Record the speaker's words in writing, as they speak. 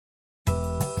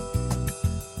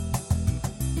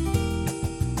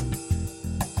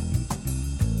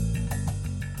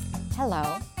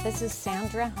Hello, this is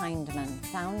Sandra Hindman,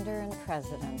 founder and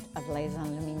president of Les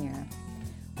Enluminures.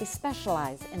 We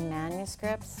specialize in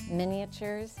manuscripts,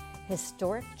 miniatures,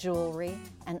 historic jewelry,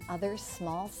 and other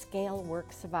small-scale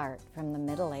works of art from the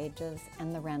Middle Ages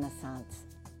and the Renaissance.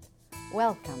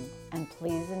 Welcome, and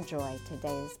please enjoy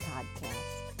today's podcast.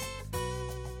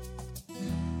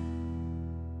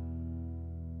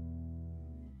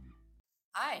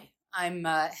 Hi, I'm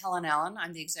Helen Allen.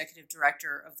 I'm the executive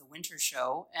director of the Winter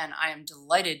Show, and I am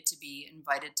delighted to be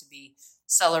invited to be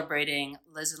celebrating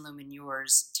Les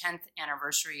Enluminures' 10th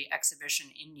anniversary exhibition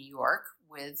in New York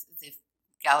with the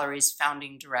gallery's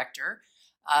founding director,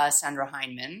 Sandra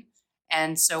Hindman.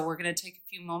 And so we're going to take a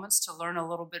few moments to learn a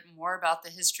little bit more about the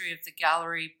history of the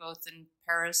gallery, both in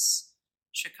Paris,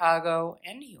 Chicago,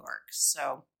 and New York.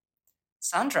 So,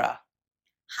 Sandra.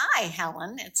 Hi,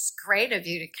 Helen. It's great of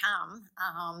you to come.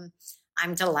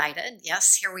 I'm delighted.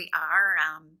 Yes, here we are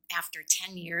after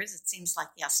 10 years. It seems like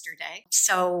yesterday.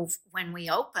 So when we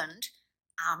opened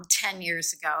 10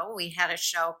 years ago, we had a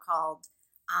show called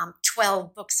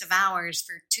 12 Books of Hours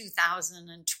for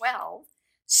 2012.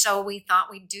 So we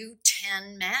thought we'd do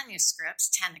 10 manuscripts,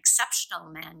 10 exceptional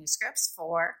manuscripts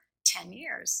for 10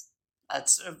 years.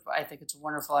 I think it's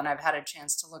wonderful, and I've had a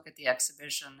chance to look at the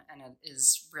exhibition, and it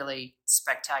is really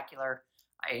spectacular.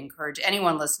 I encourage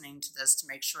anyone listening to this to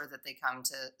make sure that they come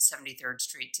to 73rd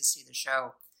Street to see the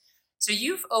show. So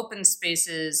you've opened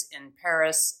spaces in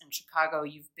Paris and Chicago.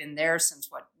 You've been there since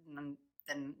what,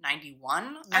 then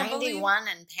 91? 91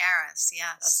 in Paris,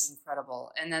 yes. That's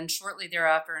incredible. And then shortly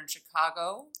thereafter in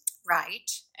Chicago. Right.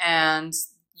 And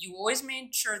you always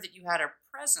made sure that you had a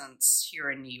presence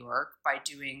here in New York by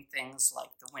doing things like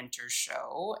the Winter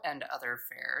Show and other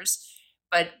fairs.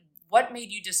 But what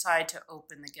made you decide to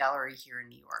open the gallery here in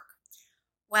New York?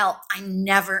 Well, I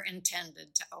never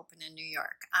intended to open in New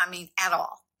York. I mean, at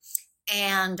all.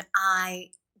 And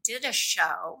I did a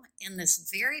show in this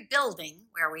very building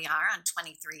where we are on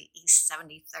 23 East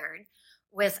 73rd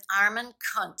with Armin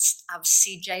Kunst of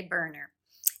C.J. Berner.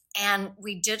 And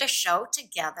we did a show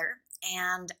together.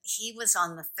 And he was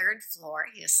on the third floor.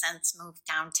 He has since moved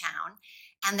downtown.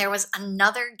 And there was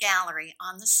another gallery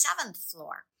on the seventh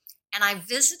floor. And I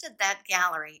visited that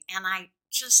gallery, and I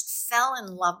just fell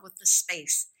in love with the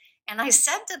space. And I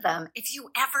said to them, if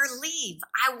you ever leave,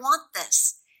 I want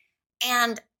this.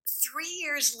 And 3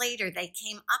 years later, they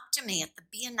came up to me at the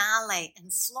Biennale in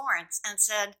Florence and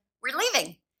said, we're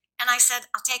leaving. And I said,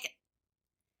 I'll take it.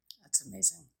 That's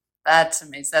amazing. That's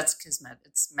amazing. That's kismet.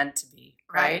 It's meant to be,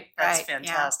 right? That's right.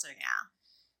 fantastic. Yeah.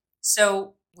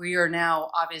 So we are now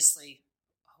obviously,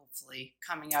 hopefully,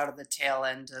 coming out of the tail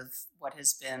end of what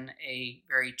has been a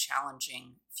very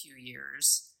challenging few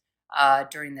years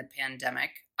during the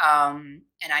pandemic. And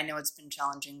I know it's been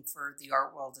challenging for the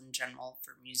art world in general,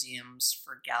 for museums,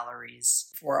 for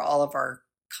galleries, for all of our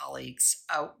colleagues.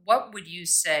 What would you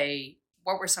say?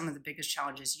 What were some of the biggest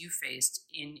challenges you faced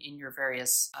in your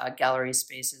various gallery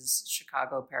spaces,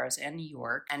 Chicago, Paris, and New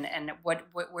York? And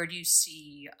where do you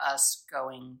see us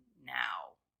going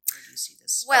now? Where do you see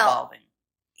this evolving?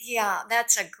 Yeah,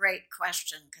 that's a great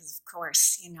question because, of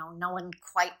course, no one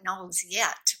quite knows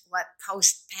yet what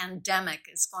post-pandemic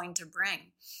is going to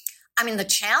bring. I mean, the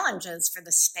challenges for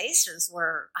the spaces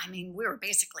were, we were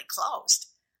basically closed.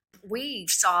 We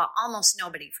saw almost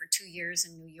nobody for 2 years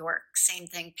in New York. Same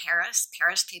thing, Paris.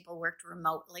 Paris people worked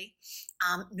remotely.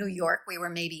 New York, we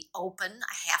were maybe open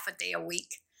a half a day a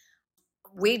week.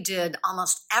 We did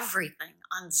almost everything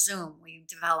on Zoom. We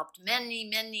developed many,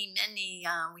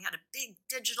 we had a big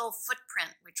digital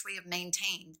footprint, which we have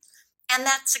maintained. And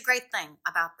that's a great thing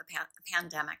about the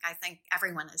pandemic. I think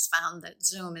everyone has found that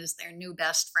Zoom is their new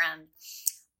best friend.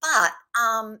 But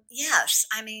yes,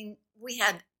 we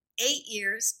had 8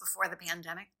 years before the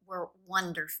pandemic were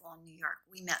wonderful in New York.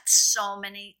 We met so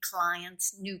many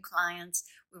clients, new clients.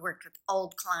 We worked with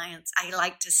old clients. I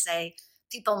like to say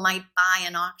people might buy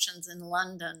in auctions in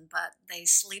London, but they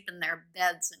sleep in their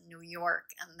beds in New York,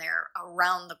 and they're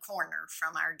around the corner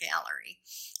from our gallery,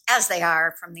 as they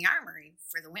are from the Armory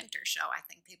for the Winter Show. I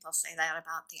think people say that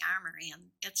about the Armory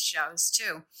and its shows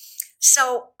too.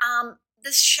 So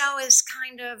this show is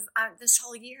kind of, this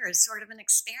whole year is sort of an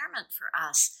experiment for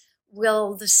us.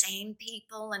 Will the same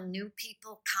people and new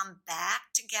people come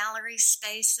back to gallery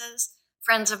spaces?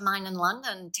 Friends of mine in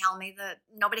London tell me that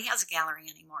nobody has a gallery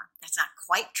anymore. That's not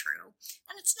quite true.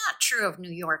 And it's not true of New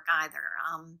York either.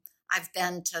 I've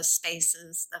been to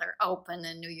spaces that are open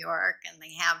in New York and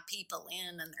they have people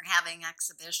in and they're having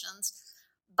exhibitions.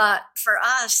 But for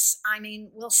us,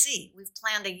 we'll see. We've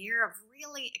planned a year of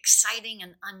really exciting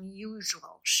and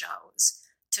unusual shows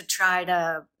to try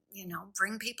to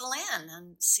bring people in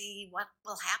and see what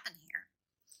will happen here.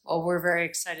 Well, we're very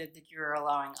excited that you're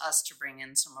allowing us to bring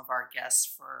in some of our guests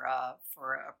for a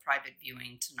private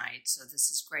viewing tonight. So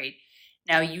this is great.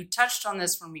 Now, you touched on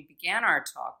this when we began our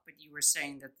talk, but you were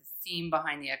saying that the theme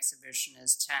behind the exhibition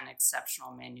is 10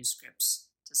 exceptional manuscripts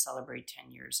to celebrate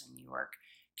 10 years in New York.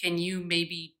 Can you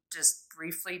maybe just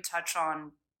briefly touch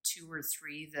on 2 or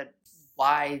 3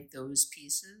 why those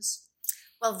pieces?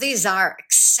 Well, these are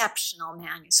exceptional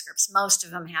manuscripts. Most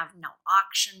of them have no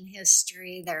auction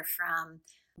history. They're from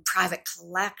private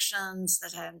collections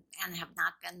that have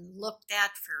not been looked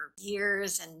at for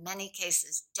years, in many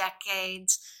cases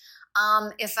decades.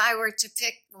 If I were to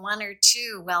pick 1 or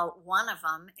 2, well, one of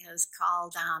them is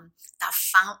called The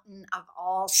Fountain of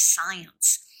All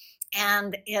Science.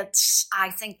 And it's,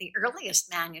 I think, the earliest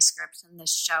manuscript in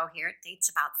this show here. It dates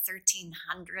about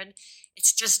 1300.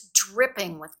 It's just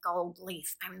dripping with gold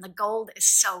leaf. I mean, the gold is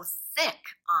so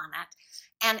thick on it.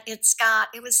 And it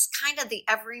was kind of the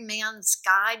everyman's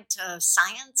guide to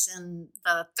science in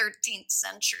the 13th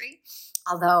century,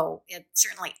 although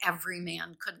certainly every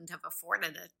man couldn't have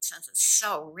afforded it since it's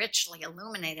so richly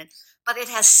illuminated. But it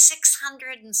has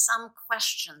 600 and some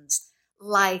questions,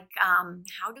 like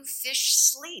how do fish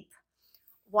sleep?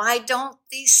 Why don't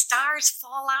these stars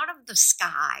fall out of the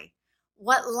sky?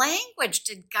 What language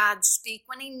did God speak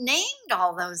when he named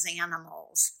all those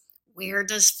animals? Where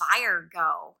does fire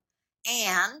go?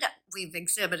 And we've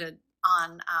exhibited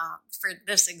for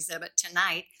this exhibit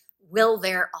tonight, will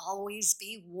there always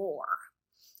be war?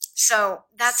 So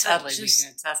that's sadly we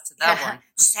can attest to that one.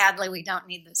 Sadly, we don't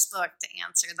need this book to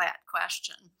answer that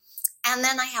question. And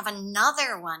then I have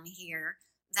another one here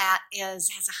that has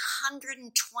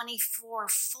 124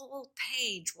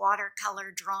 full-page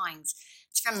watercolor drawings.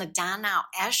 It's from the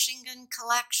Donau-Eschingen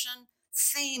collection,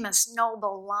 famous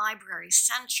Nobel library,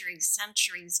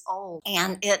 centuries old.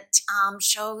 And it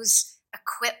shows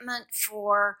equipment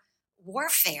for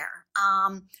warfare,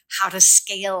 how to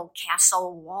scale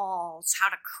castle walls, how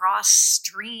to cross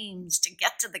streams to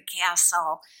get to the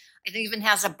castle. It even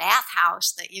has a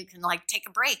bathhouse that you can take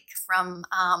a break from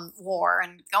war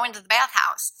and go into the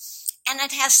bathhouse. And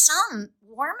it has some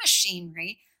war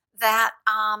machinery that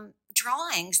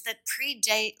drawings that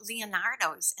predate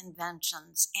Leonardo's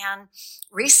inventions. And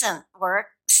recent work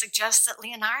suggests that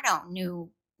Leonardo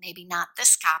knew maybe not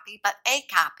this copy, but a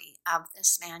copy of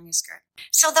this manuscript.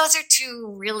 So those are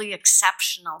 2 really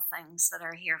exceptional things that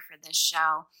are here for this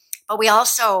show. But we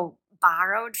also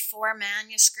borrowed 4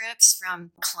 manuscripts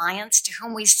from clients to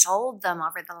whom we sold them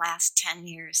over the last 10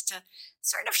 years to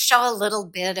sort of show a little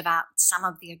bit about some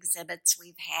of the exhibits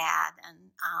we've had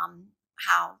and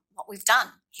what we've done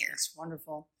here. It's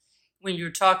wonderful. When you're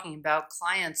talking about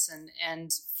clients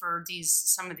and for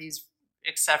some of these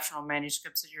exceptional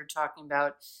manuscripts that you're talking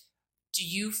about, do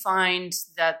you find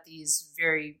that these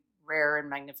very rare and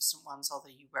magnificent ones, although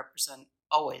you represent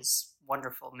always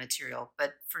wonderful material,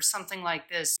 but for something like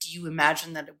this, do you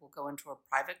imagine that it will go into a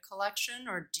private collection,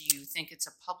 or do you think it's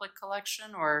a public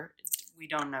collection, or we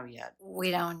don't know yet? We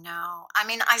don't know. I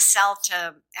mean, I sell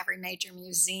to every major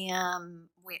museum.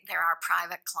 There are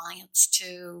private clients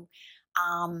too.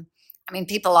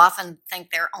 People often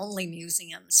think they're only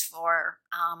museums for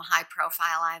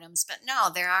high-profile items, but no,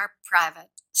 there are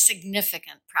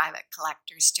significant private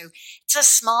collectors too. It's a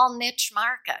small niche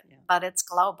market, but it's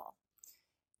global.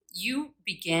 You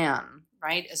began,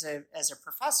 right, as a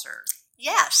professor.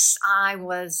 Yes, I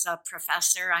was a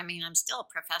professor. I'm still a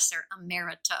professor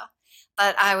emerita,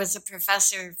 but I was a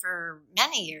professor for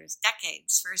many years,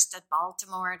 decades, first at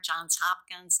Baltimore, Johns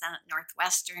Hopkins, then at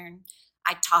Northwestern.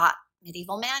 I taught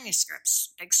medieval manuscripts,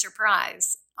 big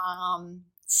surprise.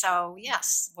 So,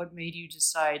 yes. What made you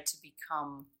decide to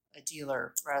become a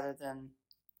dealer rather than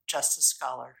just a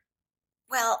scholar?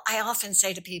 Well, I often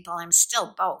say to people, I'm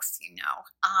still both,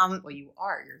 Well, you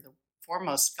are. You're the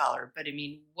foremost scholar. But,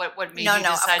 what made you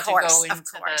decide to go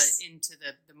into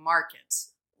the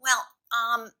markets? Well,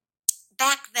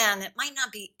 back then, it might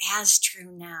not be as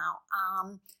true now.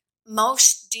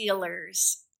 Most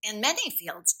dealers in many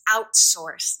fields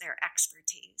outsource their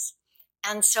expertise.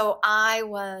 And so I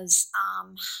was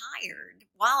hired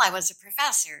while I was a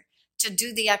professor to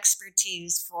do the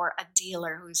expertise for a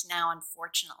dealer who's now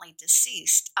unfortunately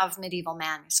deceased of medieval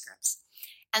manuscripts.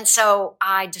 And so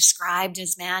I described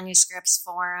his manuscripts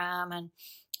for him, and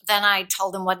then I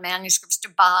told him what manuscripts to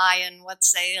buy and what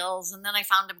sales, and then I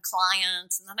found him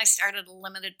clients, and then I started a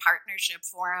limited partnership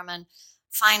for him. And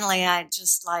finally, I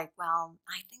just I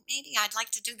think maybe I'd like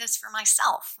to do this for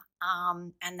myself.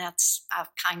 And that's a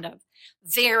kind of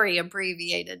very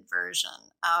abbreviated version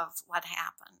of what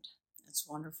happened. It's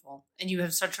wonderful. And you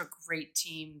have such a great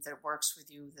team that works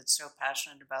with you that's so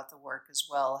passionate about the work as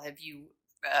well. Have you,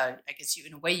 I guess you,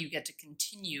 in a way, you get to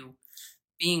continue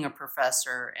being a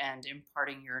professor and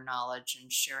imparting your knowledge and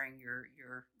sharing your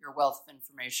wealth of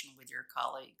information with your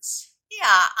colleagues.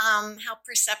 Yeah, how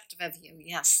perceptive of you.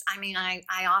 Yes. I mean, I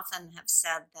often have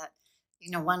said that,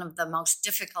 one of the most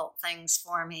difficult things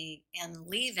for me in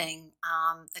leaving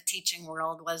the teaching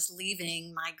world was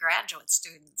leaving my graduate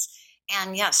students.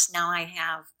 And yes, now I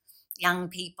have young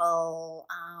people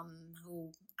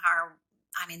who are,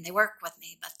 they work with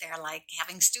me, but they're like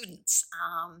having students.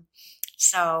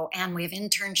 And we have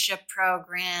internship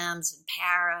programs in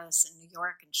Paris and New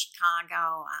York and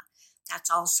Chicago.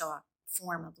 That's also a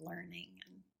form of learning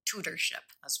and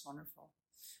tutorship. That's wonderful.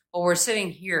 Well, we're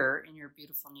sitting here in your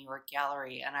beautiful New York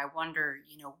gallery, and I wonder,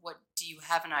 what do you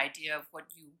have an idea of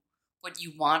what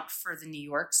you want for the New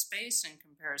York space in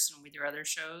comparison with your other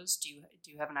shows? Do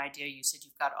you have an idea? You said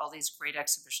you've got all these great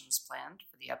exhibitions planned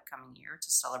for the upcoming year to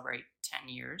celebrate 10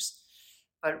 years.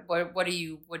 But what are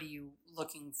you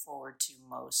looking forward to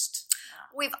most?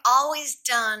 We've always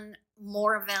done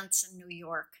more events in New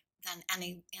York than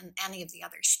in any of the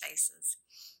other spaces.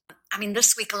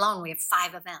 This week alone we have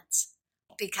 5 events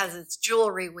because it's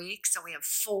Jewelry Week, so we have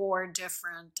 4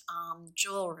 different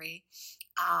jewelry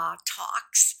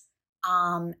talks,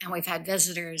 and we've had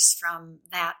visitors from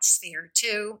that sphere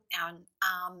too. And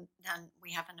then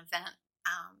we have an event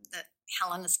that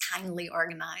Helen has kindly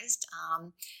organized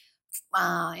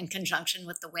in conjunction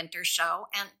with the Winter Show.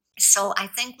 And so I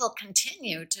think we'll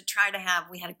continue to try to have,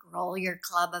 we had a Grolier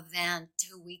Club event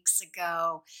 2 weeks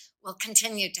ago. We'll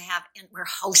continue to have, we're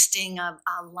hosting a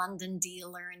London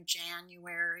dealer in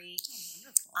January.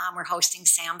 We're hosting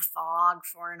Sam Fogg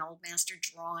for an Old Master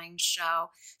Drawing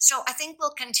show. So I think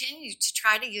we'll continue to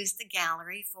try to use the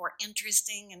gallery for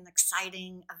interesting and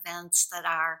exciting events that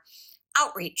are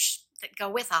outreach, that go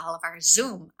with all of our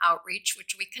Zoom outreach,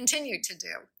 which we continue to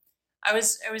do. I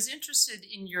was interested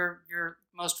in your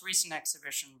most recent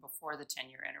exhibition before the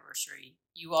 10-year anniversary.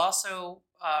 You also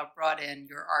brought in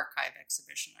your archive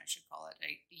exhibition, I should call it.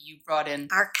 You brought in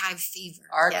Archive Fever.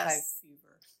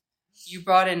 Fever. You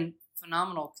brought in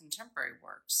phenomenal contemporary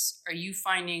works. Are you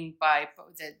finding that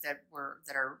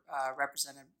are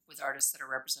represented with artists that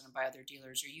are represented by other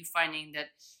dealers? Are you finding that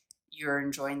you're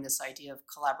enjoying this idea of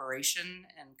collaboration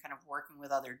and kind of working with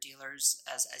other dealers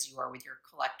as you are with your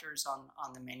collectors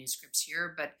on the manuscripts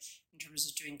here, but in terms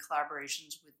of doing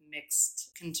collaborations with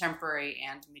mixed contemporary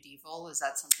and medieval, is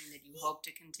that something that you hope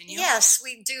to continue? Yes,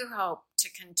 we do hope to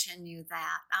continue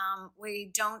that.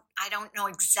 I don't know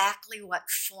exactly what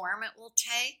form it will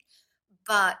take,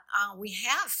 but we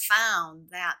have found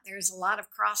that there's a lot of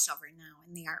crossover now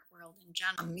in the art world in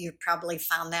general. You probably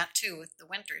found that too with the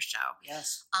Winter Show.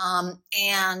 Yes.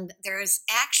 And there's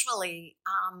actually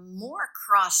more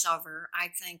crossover, I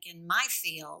think, in my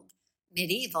field,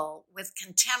 medieval, with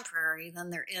contemporary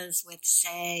than there is with,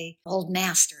 say, old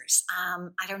masters.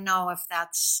 I don't know if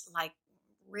that's like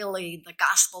really the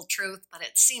gospel truth, but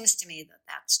it seems to me that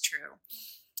that's true.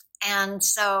 And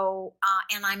so,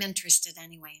 and I'm interested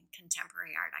anyway in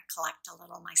contemporary art. I collect a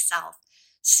little myself.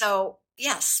 So,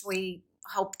 yes, we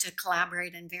hope to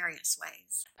collaborate in various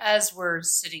ways. As we're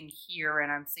sitting here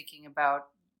and I'm thinking about,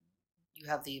 you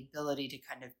have the ability to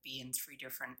kind of be in 3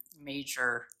 different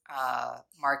major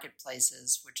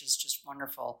marketplaces, which is just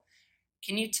wonderful.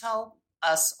 Can you tell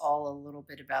us all a little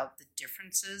bit about the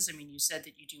differences? I mean, you said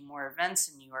that you do more events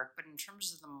in New York, but in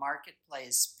terms of the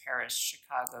marketplace, Paris,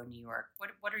 Chicago, New York,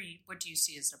 what do you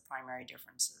see as the primary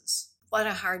differences? What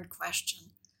a hard question.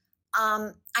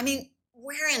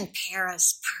 We're in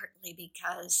Paris partly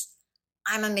because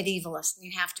I'm a medievalist and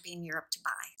you have to be in Europe to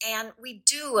buy. And we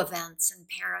do events in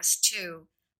Paris too,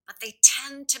 but they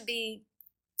tend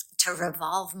to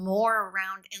revolve more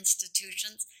around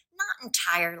institutions. Not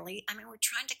entirely. We're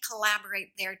trying to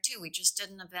collaborate there too. We just did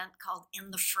an event called In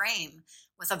the Frame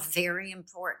with a very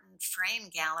important frame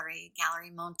gallery, Gallery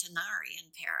Montanari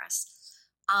in Paris.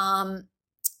 I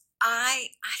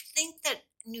think that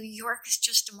New York is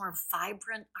just a more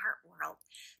vibrant art world.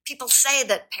 People say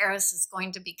that Paris is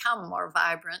going to become more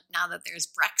vibrant now that there's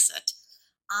Brexit.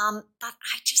 But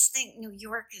I just think New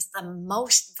York is the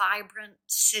most vibrant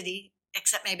city,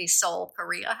 except maybe Seoul,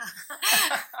 Korea,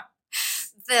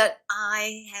 that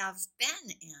I have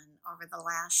been in over the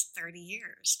last 30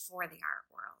 years for the art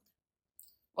world.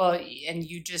 Well, and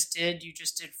you just did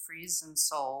Frieze in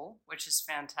Seoul, which is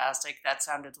fantastic. That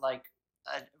sounded like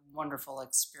a wonderful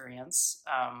experience.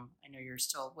 I know you're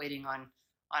still waiting on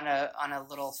a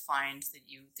little find that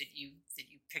you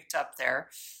picked up there,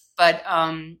 but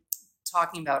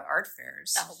talking about art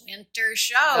fairs. The winter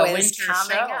show is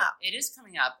coming up. It is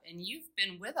coming up. And you've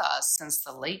been with us since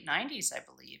the late 90s, I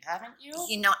believe, haven't you?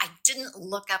 I didn't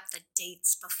look up the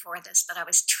dates before this, but I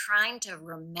was trying to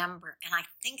remember, and I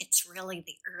think it's really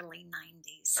the early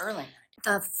 90s. Early 90s.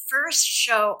 The first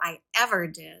show I ever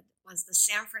did was the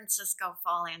San Francisco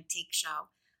Fall Antique Show,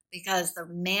 because the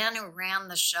man who ran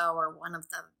the show, or one of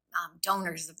the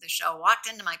donors of the show, walked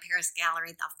into my Paris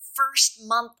gallery the first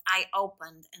month I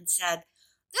opened and said,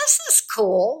 "This is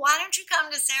cool. Why don't you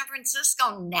come to San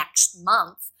Francisco next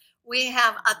month? We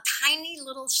have a tiny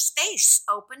little space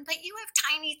open, but you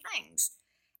have tiny things."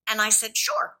 And I said,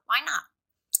 "Sure, why not?"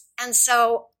 And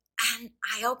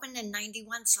I opened in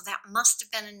 91, so that must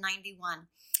have been in 91.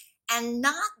 And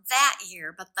not that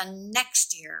year, but the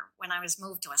next year, when I was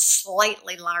moved to a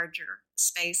slightly larger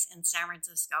space in San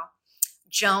Francisco,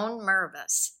 Joan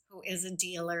Mervis, who is a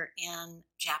dealer in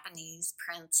Japanese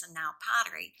prints and now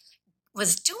pottery,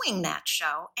 was doing that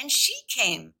show. And she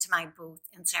came to my booth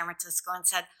in San Francisco and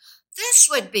said, "This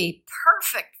would be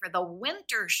perfect for the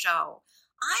winter show.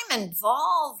 I'm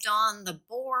involved on the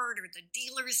board or the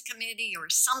dealers committee or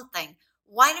something.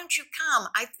 Why don't you come?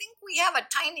 I think we have a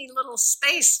tiny little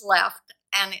space left,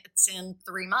 and it's in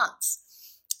 3 months."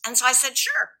 And so I said,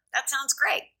 "Sure, that sounds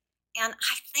great." And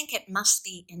I think it must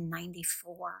be in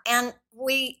 94. And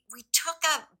we took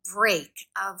a break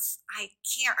of, I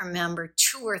can't remember,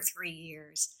 2 or 3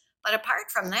 years. But apart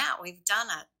from that, we've done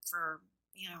it for,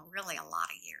 really a lot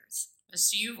of years.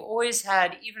 So you've always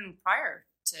had, even prior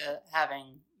to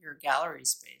having your gallery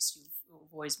space, you've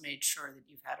always made sure that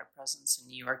you've had a presence in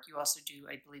New York. You also do,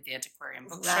 I believe, the Antiquarian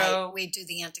Book Show. We do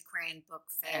the Antiquarian Book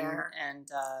Fair.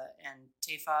 And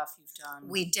TAFOF you've done.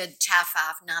 We did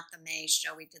TAFOF, not the May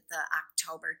show. We did the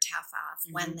October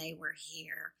TAFOF when they were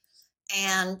here.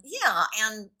 And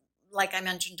like I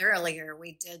mentioned earlier,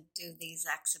 we did do these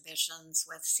exhibitions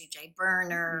with C.J.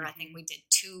 Berner. I think we did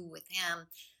 2 with him.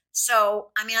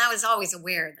 So, I was always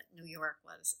aware that New York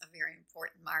was a very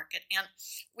important market, and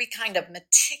we kind of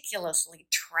meticulously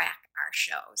track our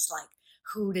shows, like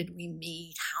who did we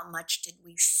meet, how much did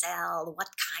we sell,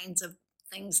 what kinds of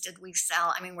things did we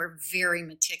sell. We're very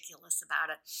meticulous about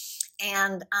it.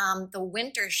 And the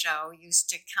winter show used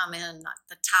to come in at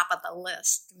the top of the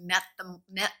list, met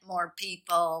more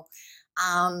people,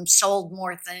 sold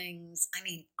more things.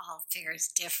 All fairs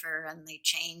differ and they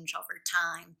change over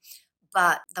time.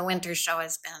 But the winter show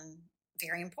has been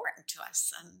very important to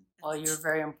us. Well, you're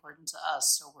very important to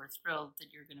us, so we're thrilled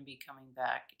that you're going to be coming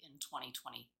back in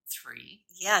 2023.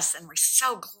 Yes, and we're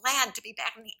so glad to be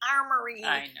back in the Armory.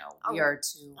 I know, we are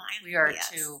too. We are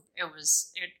too.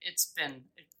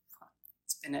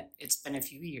 It's been a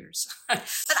few years. But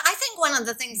I think one of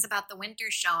the things about the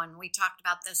winter show, and we talked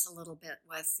about this a little bit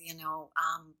with,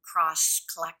 cross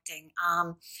collecting.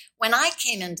 When I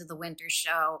came into the winter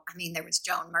show, there was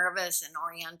Joan Mervis and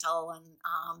Oriental and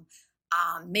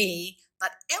me,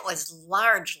 but it was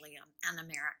largely an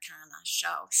Americana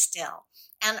show still.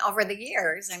 And over the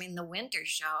years, the winter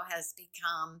show has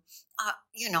become,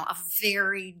 a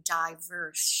very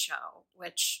diverse show,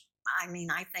 which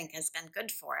I think has been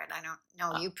good for it. I don't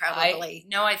know. You probably.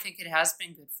 I think it has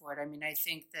been good for it. I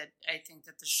think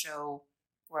that the show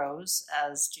grows,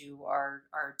 as do our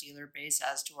dealer base,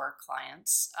 as do our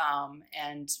clients.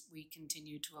 And we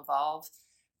continue to evolve,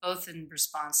 both in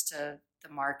response to the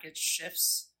market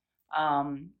shifts,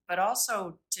 but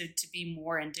also to be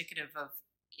more indicative of,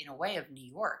 in a way, of New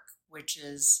York, which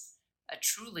is a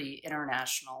truly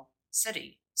international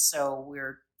city. So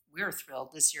we're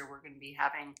thrilled. This year we're going to be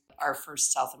having our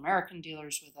first South American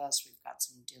dealers with us. We've got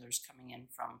some dealers coming in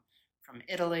from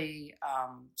Italy.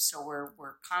 So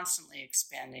we're constantly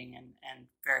expanding and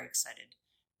very excited.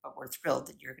 But we're thrilled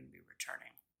that you're going to be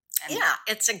returning. And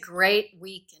it's a great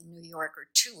week in New York, or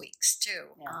 2 weeks too.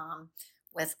 Yeah.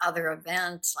 With other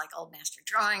events like Old Master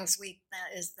Drawings Week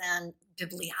that is then,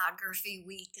 Bibliography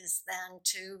Week is then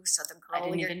too. So I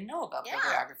didn't even know about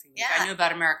Bibliography Week. Yeah. I knew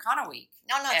about Americana Week.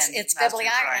 No, it's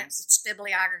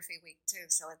Bibliography Week too.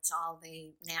 So it's all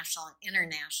the national and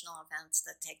international events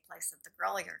that take place at the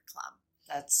Grolier Club.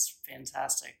 That's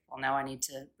fantastic. Well, now I need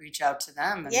to reach out to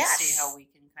them and see how we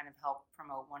can kind of help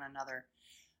promote one another.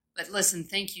 But listen,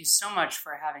 thank you so much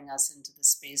for having us into the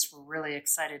space. We're really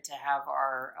excited to have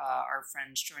our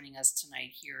friends joining us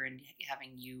tonight here and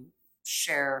having you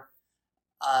share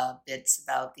bits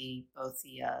about both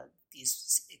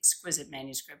these exquisite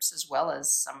manuscripts as well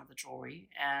as some of the jewelry.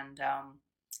 And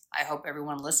I hope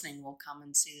everyone listening will come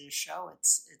and see the show.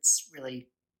 It's really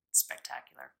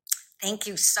spectacular. Thank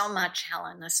you so much,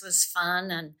 Helen. This was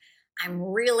fun, and I'm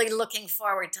really looking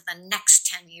forward to the next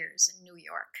 10 years in New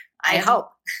York. I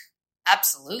hope.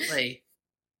 Absolutely.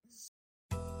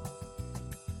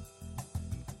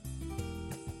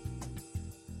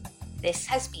 This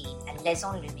has been a Les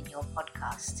Enluminures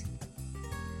podcast.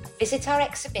 Visit our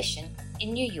exhibition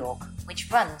in New York,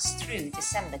 which runs through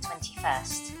December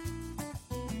 21st.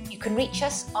 You can reach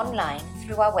us online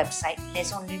through our website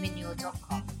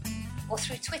lesenluminures.com or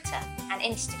through Twitter and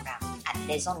Instagram at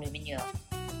Les Enluminures.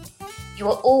 You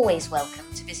are always welcome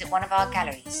to visit one of our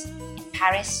galleries in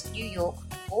Paris, New York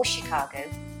or Chicago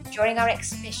during our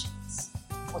exhibitions,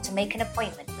 or to make an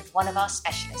appointment with one of our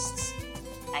specialists.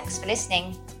 Thanks for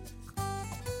listening.